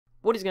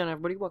What is going on,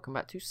 everybody? Welcome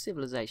back to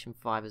Civilization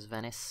 5 as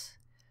Venice.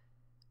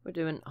 We're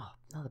doing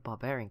another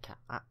barbarian camp.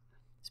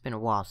 It's been a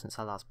while since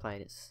I last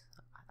played.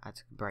 I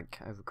took a break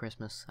over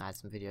Christmas. I had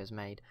some videos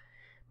made,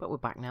 but we're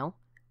back now.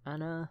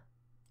 And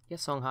yeah,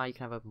 Songhai, you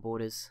can have open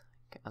borders.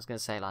 I was gonna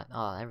say like,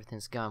 oh,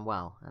 everything's going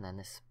well, and then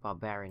this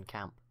barbarian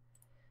camp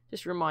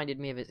just reminded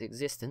me of its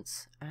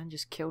existence and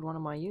just killed one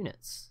of my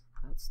units.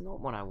 That's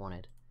not what I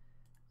wanted.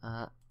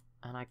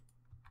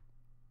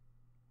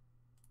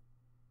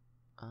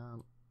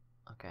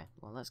 Okay,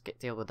 well, let's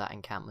deal with that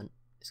encampment.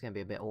 It's going to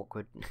be a bit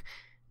awkward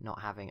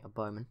not having a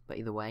bowman, but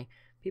either way,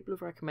 people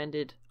have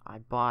recommended I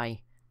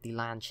buy the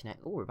Landsknecht.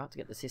 Oh, we're about to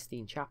get the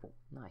Sistine Chapel.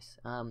 Nice.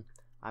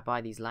 I buy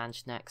these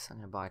Landsknechts. I'm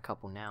going to buy a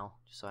couple now,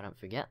 just so I don't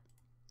forget.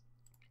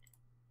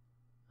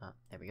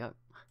 There we go.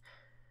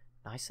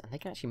 Nice, and they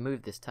can actually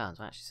move this turn,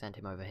 so I actually send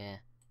him over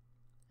here.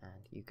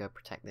 And you go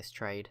protect this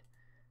trade.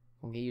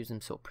 I'm going to use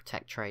them sort of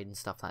protect trade and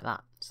stuff like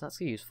that. So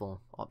that's a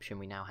useful option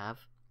we now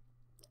have.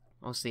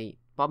 Obviously,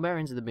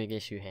 barbarians are the big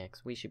issue here,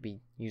 because we should be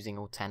using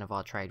all 10 of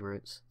our trade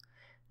routes.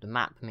 The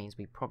map means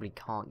we probably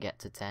can't get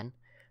to 10.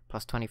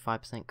 Plus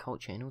 25%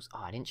 culture. Oh,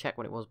 I didn't check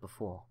what it was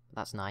before.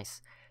 That's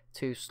nice.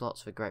 2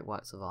 slots for great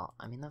works of art.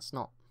 I mean, that's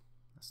not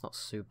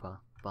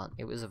super, but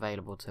it was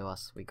available to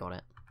us. We got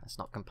it. Let's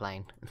not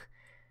complain.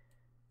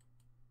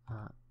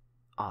 I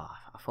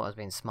thought I was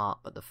being smart,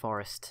 but the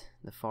forest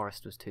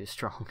was too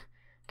strong.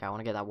 Okay, I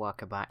want to get that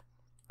worker back.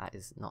 That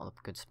is not a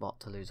good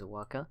spot to lose a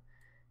worker.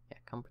 Yeah,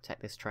 come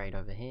protect this trade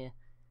over here.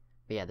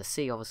 But yeah, the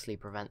sea obviously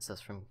prevents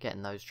us from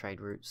getting those trade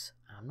routes.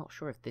 I'm not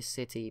sure if this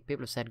city...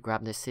 People have said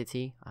grab this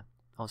city.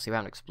 Obviously, we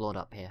haven't explored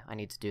up here. I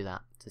need to do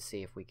that to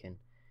see if we can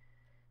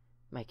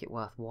make it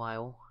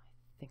worthwhile.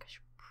 I think I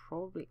should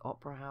probably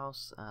Opera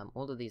House.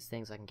 All of these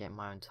things I can get in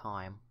my own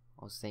time.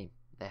 Obviously,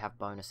 they have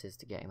bonuses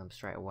to getting them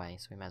straight away,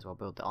 so we may as well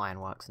build the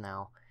ironworks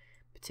now.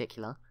 In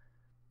particular,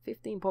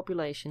 15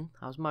 population.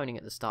 I was moaning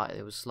at the start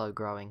it was slow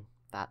growing.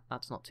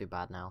 That's not too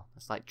bad now.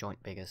 It's like joint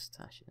biggest.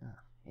 Actually,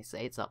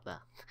 it's up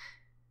there.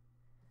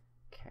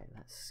 Okay,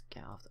 let's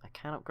get off. I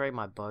can upgrade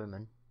my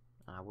bowman.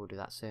 I will do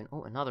that soon.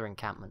 Oh, another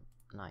encampment.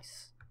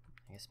 Nice.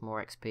 I guess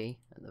more XP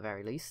at the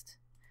very least.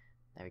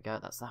 There we go.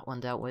 That's that one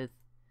dealt with.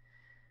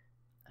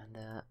 And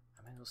I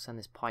may as well send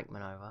this pikeman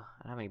over.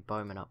 I don't have any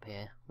bowmen up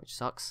here, which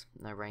sucks.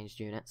 No ranged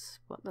units.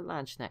 But the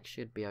Landsknecht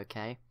should be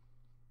okay.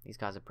 These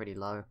guys are pretty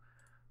low.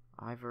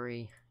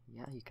 Ivory.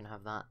 Yeah, you can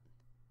have that.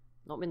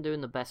 Not been doing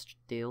the best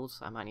deals.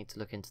 I might need to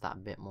look into that a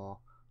bit more.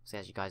 See,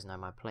 as you guys know,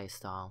 my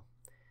playstyle.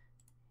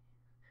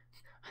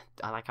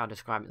 I like how I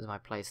describe it as my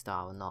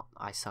playstyle and not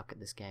I suck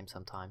at this game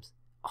sometimes.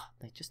 Oh,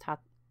 they just had...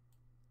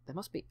 There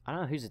must be... I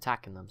don't know who's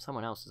attacking them.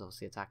 Someone else is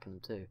obviously attacking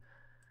them too.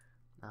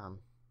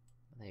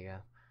 There you go.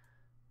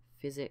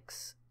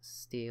 Physics,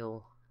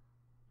 steel.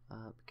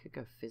 Could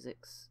go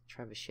physics.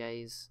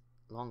 Trebuchets.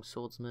 Long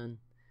swordsman.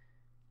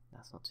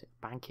 That's not too...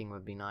 Banking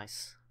would be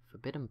nice.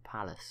 Forbidden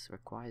Palace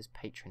requires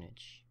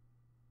patronage.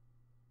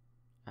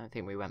 I don't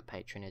think we went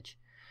patronage.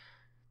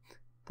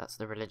 That's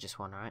the religious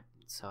one, right?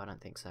 So I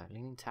don't think so.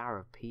 Leaning Tower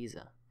of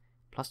Pisa.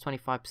 Plus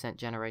 25%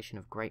 generation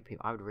of great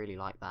people. I would really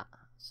like that.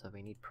 So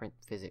we need print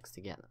physics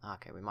to get...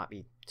 Okay, we might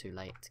be too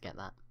late to get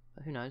that.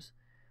 But who knows?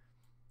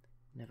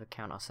 Never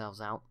count ourselves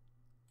out.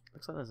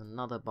 Looks like there's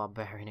another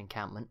barbarian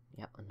encampment.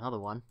 Yep, another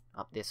one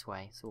up this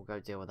way. So we'll go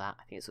deal with that.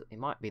 I think it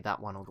might be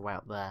that one all the way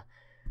up there.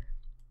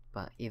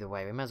 But either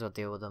way, we may as well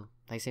deal with them.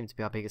 They seem to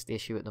be our biggest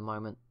issue at the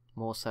moment.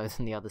 More so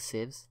than the other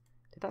civs.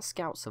 Did that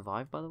scout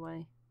survive, by the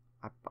way?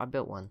 I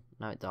built one.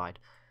 No, it died.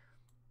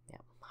 Yeah,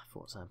 I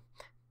thought so.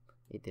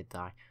 It did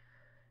die.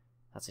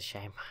 That's a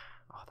shame.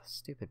 Oh, the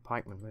stupid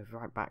pikeman moved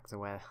right back to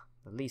where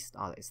the least...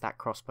 Oh, it's that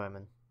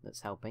crossbowman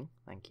that's helping.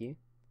 Thank you.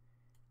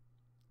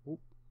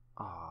 Oop.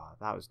 Oh,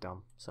 that was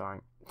dumb.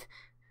 Sorry.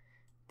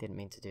 Didn't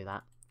mean to do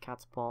that.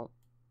 Catapult.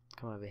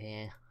 Come over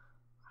here.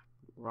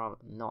 I'd rather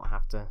not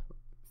have to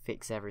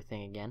fix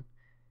everything again.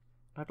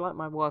 I'd like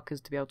my workers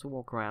to be able to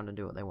walk around and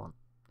do what they want.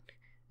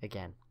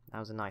 Again, that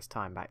was a nice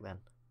time back then.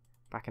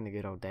 Back in the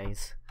good old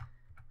days.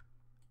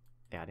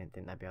 Yeah, I didn't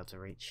think they'd be able to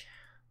reach.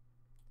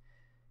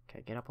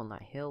 Okay, get up on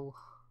that hill.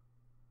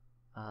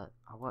 Our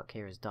work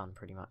here is done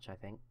pretty much, I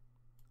think.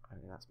 I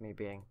think that's me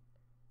being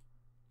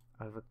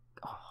over...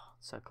 Oh,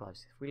 so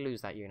close. If we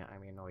lose that unit,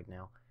 I'm annoyed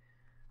now.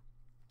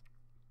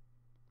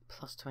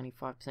 Plus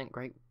 25%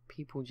 great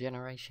people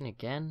generation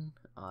again.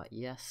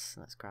 Yes,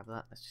 let's grab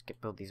that. Let's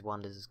just build these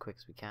wonders as quick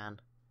as we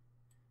can.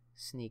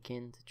 Sneak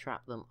in to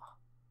trap them.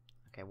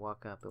 Okay,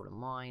 worker, build a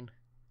mine.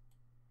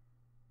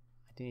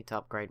 I do need to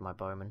upgrade my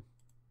bowman.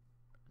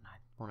 And I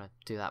want to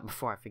do that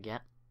before I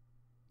forget.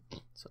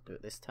 So I'll do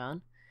it this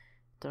turn.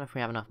 Don't know if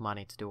we have enough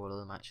money to do all of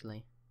them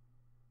actually.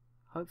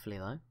 Hopefully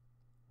though,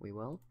 we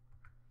will.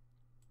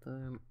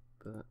 Boom,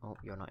 boom. Oh,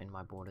 you're not in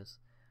my borders.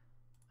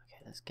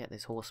 Okay, let's get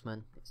this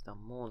horseman. It's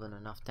done more than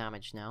enough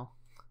damage now.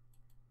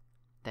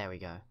 There we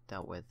go,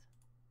 dealt with.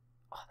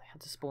 Oh, they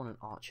had to spawn an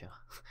archer.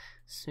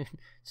 Soon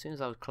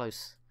as I was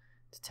close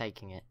to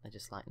taking it, they're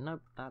just like,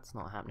 nope, that's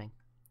not happening.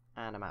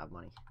 And I'm out of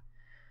money.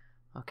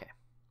 Okay.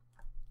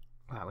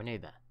 Right, we're nearly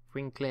there. If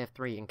we can clear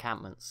 3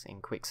 encampments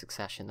in quick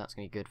succession, that's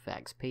going to be good for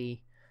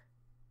XP.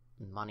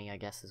 And money, I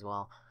guess, as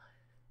well.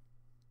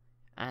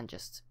 And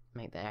just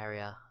make the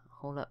area a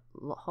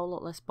whole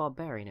lot less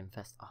barbarian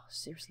infest. Oh,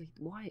 seriously?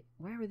 Why?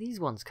 Where are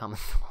these ones coming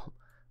from?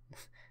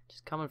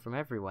 Just coming from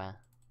everywhere.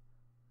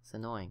 It's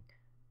annoying.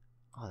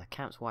 Oh, the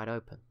camp's wide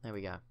open. There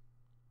we go.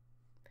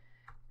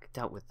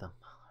 Dealt with them.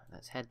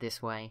 Let's head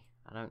this way.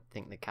 I don't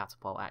think the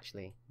catapult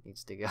actually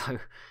needs to go.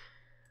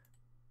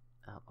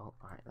 Oh,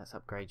 alright, let's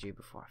upgrade you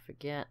before I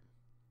forget.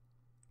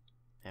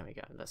 There we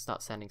go. Let's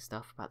start sending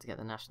stuff. About to get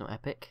the national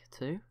epic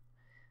too.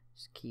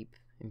 Just keep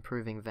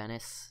improving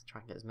Venice.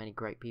 Try and get as many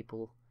great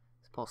people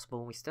as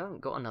possible. We still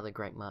haven't got another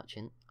great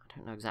merchant. I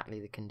don't know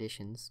exactly the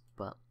conditions,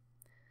 but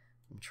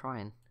I'm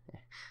trying.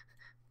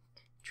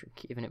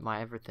 Giving it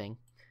my everything.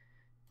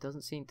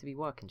 Doesn't seem to be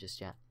working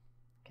just yet.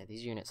 Okay,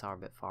 these units are a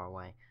bit far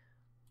away.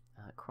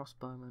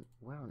 Crossbowman.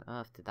 Where on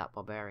earth did that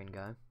barbarian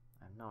go?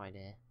 I have no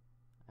idea.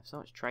 I have so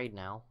much trade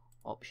now.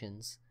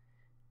 Options.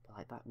 But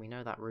like that, we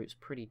know that route's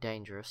pretty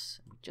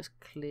dangerous. We just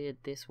cleared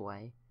this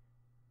way.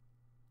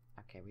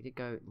 Okay, we did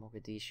go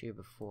Mogadishu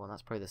before, and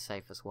that's probably the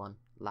safest one.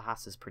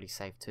 Lhasa pretty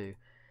safe too.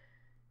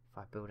 If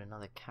I build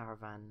another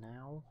caravan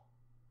now...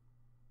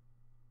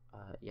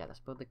 yeah, let's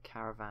build the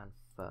caravan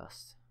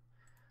first.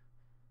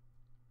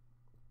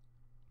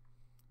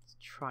 Let's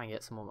try and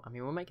get some more... I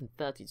mean, we're making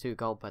 32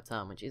 gold per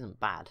turn, which isn't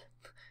bad.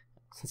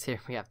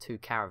 Considering we have 2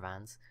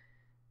 caravans.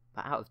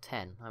 But out of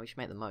 10, we should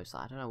make the most.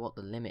 I don't know what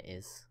the limit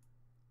is.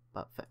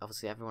 But for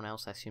obviously everyone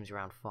else I assume is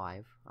around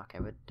 5. Okay,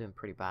 we're doing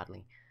pretty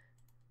badly.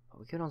 But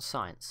we're good on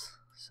science,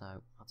 so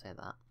I'll take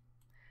that. I'll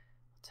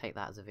take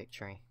that as a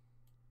victory.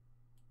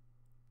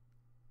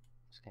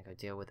 Just gonna go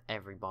deal with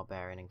every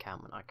barbarian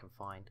encampment I can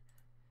find.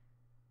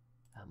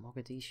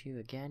 Mogadishu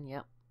again,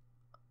 yep.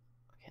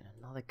 Okay,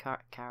 another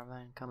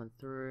caravan coming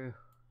through.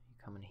 You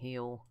come and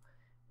heal.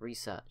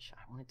 Research.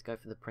 I wanted to go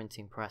for the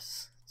printing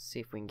press. See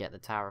if we can get the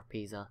Tower of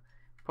Pisa.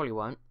 Probably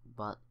won't,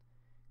 but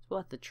it's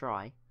worth the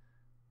try.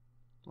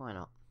 Why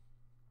not?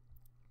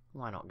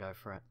 Why not go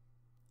for it?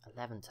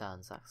 11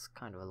 turns, that's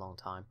kind of a long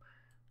time.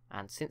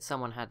 And since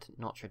someone had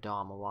Notre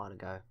Dame a while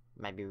ago,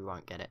 maybe we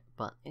won't get it,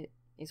 but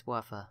it's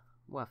worth a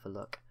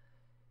look.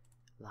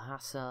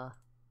 Lhasa,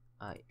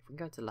 if we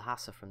can go to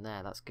Lhasa from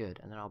there, that's good,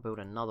 and then I'll build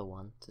another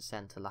one to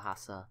send to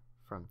Lhasa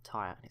from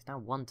Tyre. And it's now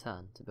 1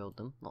 turn to build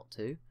them, not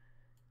 2.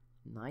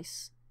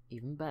 Nice,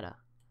 even better.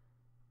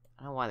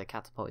 I don't know why the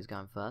catapult is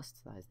going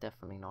first. That is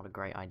definitely not a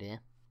great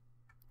idea.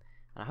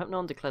 And I hope no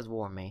one declares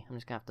war on me. I'm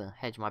just going to have to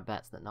hedge my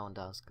bets that no one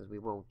does, because we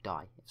will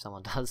die if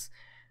someone does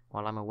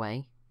while I'm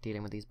away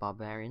dealing with these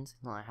barbarians.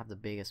 It's not like I have the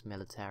biggest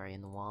military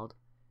in the world.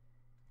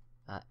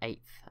 8th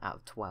out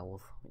of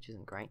 12, which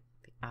isn't great.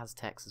 The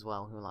Aztecs as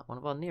well, who are like one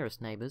of our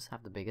nearest neighbours,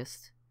 have the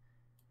biggest.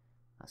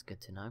 That's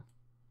good to know.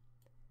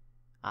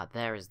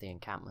 There is the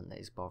encampment that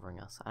is bothering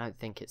us. I don't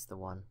think it's the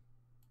one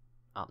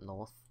up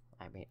north.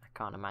 I mean, I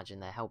can't imagine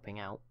they're helping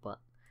out, but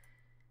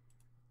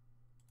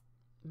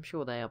I'm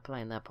sure they are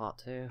playing their part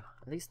too.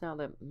 At least now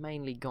they're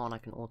mainly gone, I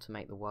can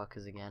automate the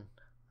workers again.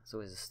 That's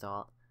always a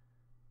start.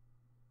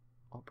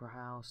 Opera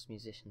House,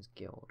 Musicians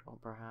Guild.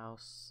 Opera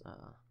House,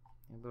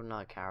 build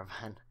another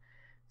caravan.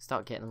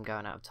 Start getting them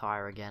going out of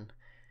Tyre again.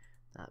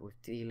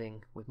 With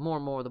dealing with more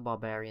and more of the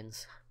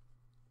barbarians.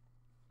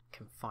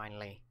 Can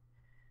finally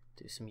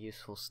do some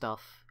useful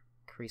stuff.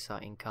 Increase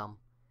our income.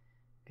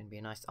 Gonna be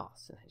a nice... Oh,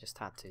 so they just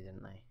had to,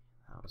 didn't they?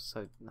 That was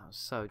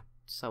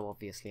so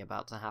obviously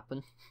about to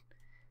happen.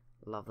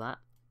 Love that.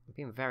 I'm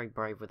being very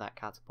brave with that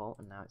catapult,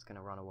 and now it's going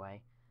to run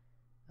away.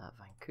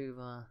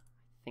 Vancouver.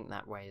 I think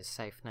that way is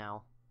safe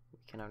now. We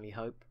can only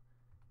hope.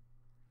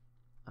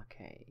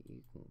 Okay,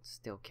 you can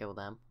still kill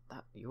them.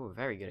 You were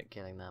very good at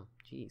killing them.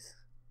 Jeez.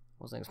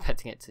 Wasn't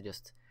expecting it to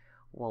just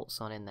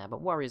waltz on in there.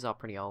 But warriors are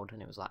pretty old,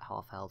 and it was like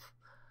half health.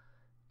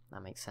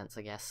 That makes sense,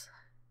 I guess.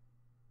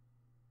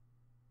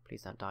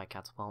 Please don't die,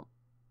 catapult.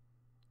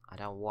 I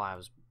don't know why I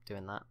was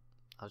doing that.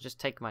 I was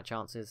just taking my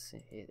chances.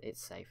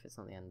 It's safe. It's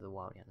not the end of the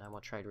world yet. No more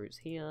trade routes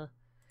here.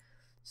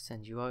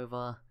 Send you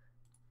over.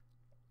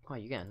 Oh,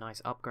 you get a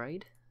nice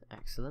upgrade.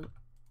 Excellent.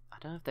 I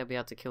don't know if they'll be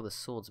able to kill the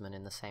swordsman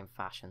in the same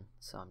fashion,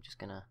 so I'm just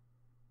gonna...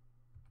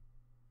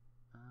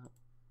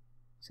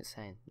 what's it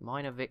saying?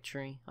 Minor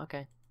victory?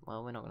 Okay.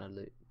 Well, we're not gonna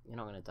loot. You're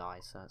not gonna die,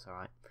 so it's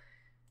alright.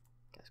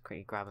 Let's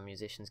quickly grab a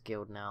musician's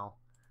guild now.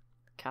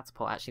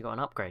 Catapult actually got an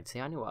upgrade. See,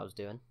 I knew what I was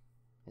doing.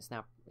 It's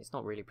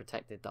not really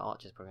protected. The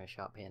archer's probably going to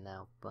show up here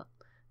now, but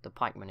the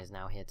pikeman is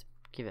now here to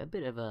give it a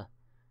bit of a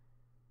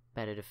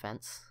better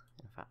defense.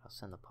 In fact, I'll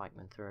send the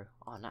pikeman through.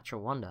 Oh,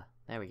 natural wonder.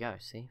 There we go.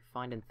 See,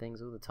 finding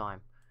things all the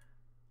time.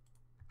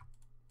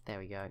 There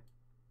we go.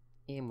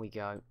 In we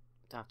go.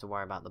 Don't have to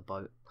worry about the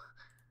boat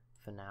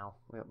for now.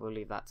 We'll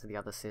leave that to the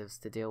other civs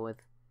to deal with.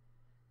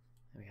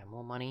 There we go.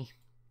 More money.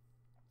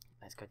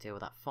 Let's go deal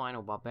with that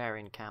final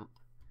barbarian camp.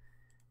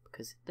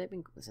 Because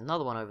there's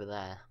another one over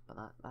there, but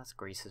that's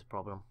Greece's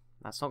problem.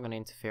 That's not going to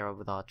interfere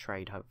with our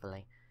trade,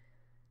 hopefully.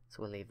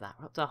 So we'll leave that.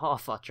 We're up to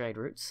half our trade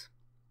routes.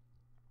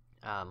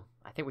 I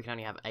think we can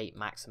only have 8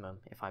 maximum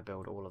if I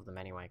build all of them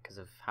anyway, because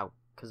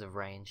of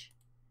range.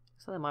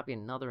 So there might be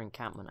another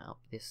encampment up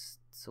this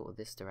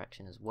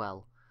direction as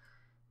well,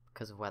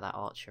 because of where that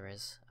archer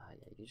is.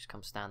 Yeah, you just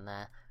come stand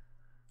there,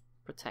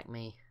 protect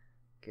me.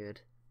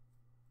 Good.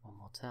 One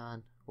more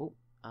turn. Oh,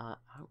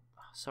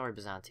 sorry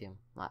Byzantium.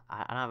 Like,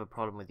 I don't have a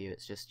problem with you.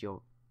 It's just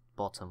your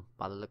bottom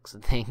by the looks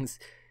of things.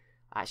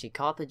 Actually,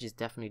 Carthage is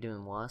definitely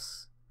doing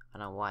worse. I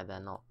don't know why they're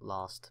not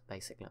last.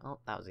 Basically, oh,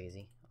 that was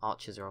easy.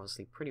 Archers are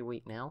obviously pretty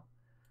weak now.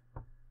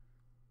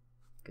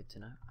 Good to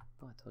know. I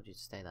thought I told you to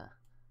stay there.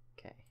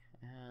 Okay,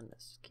 and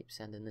let's keep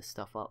sending this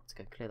stuff up to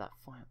go clear that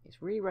fire.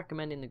 It's really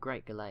recommending the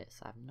Great Galeas.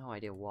 I have no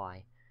idea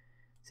why.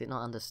 Does it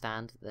not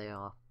understand they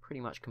are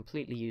pretty much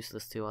completely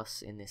useless to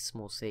us in this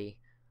small sea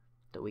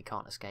that we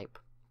can't escape?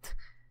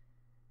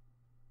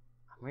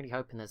 I'm really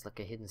hoping there's like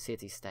a hidden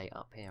city state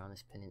up here on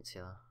this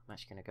peninsula. I'm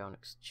actually going to go and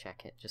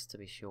check it just to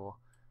be sure.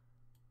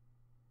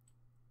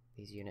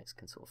 These units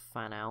can sort of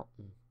fan out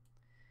and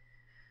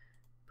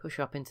push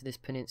up into this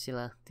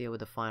peninsula, deal with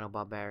the final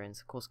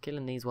barbarians. Of course,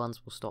 killing these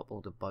ones will stop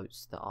all the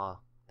boats that are...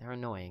 They're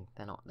annoying.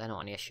 They're not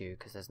an issue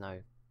because there's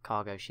no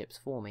cargo ships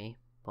for me,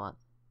 but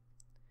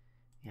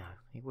yeah,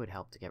 it would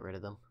help to get rid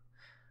of them.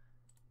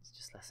 It's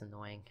just less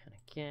annoying. And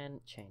again,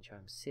 change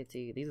home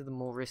city. These are the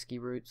more risky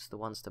routes, the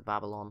ones to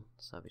Babylon,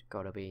 so we've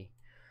got to be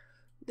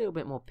a little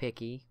bit more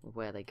picky with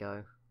where they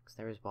go, because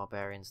there is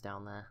barbarians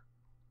down there.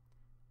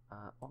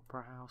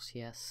 Opera House,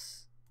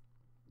 yes.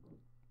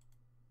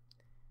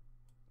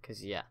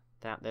 Because yeah,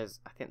 I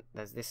think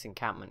there's this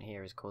encampment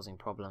here is causing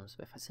problems.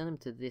 But if I send them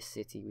to this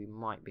city, we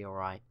might be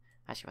alright.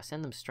 Actually, if I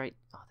send them straight,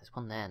 oh, there's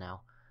one there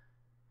now.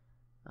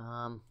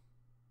 I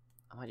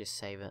might just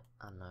save it.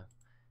 I don't know.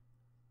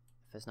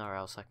 If there's nowhere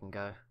else I can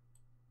go.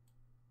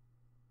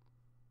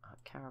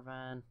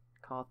 Caravan,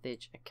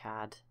 Carthage,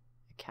 Akkad.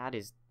 Akkad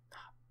is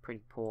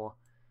pretty poor.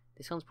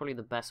 This one's probably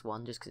the best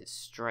one just because it's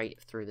straight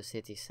through the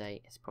city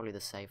state. It's probably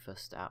the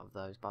safest out of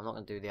those, but I'm not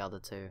going to do the other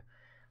two.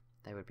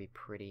 They would be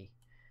pretty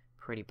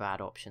bad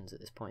options at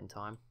this point in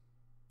time.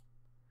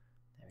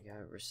 There we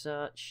go,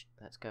 research.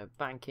 Let's go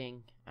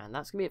banking. And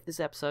that's going to be it for this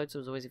episode.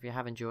 So as always, if you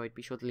have enjoyed,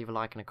 be sure to leave a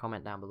like and a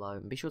comment down below.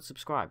 And be sure to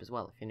subscribe as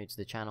well if you're new to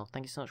the channel.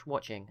 Thank you so much for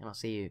watching, and I'll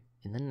see you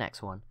in the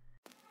next one.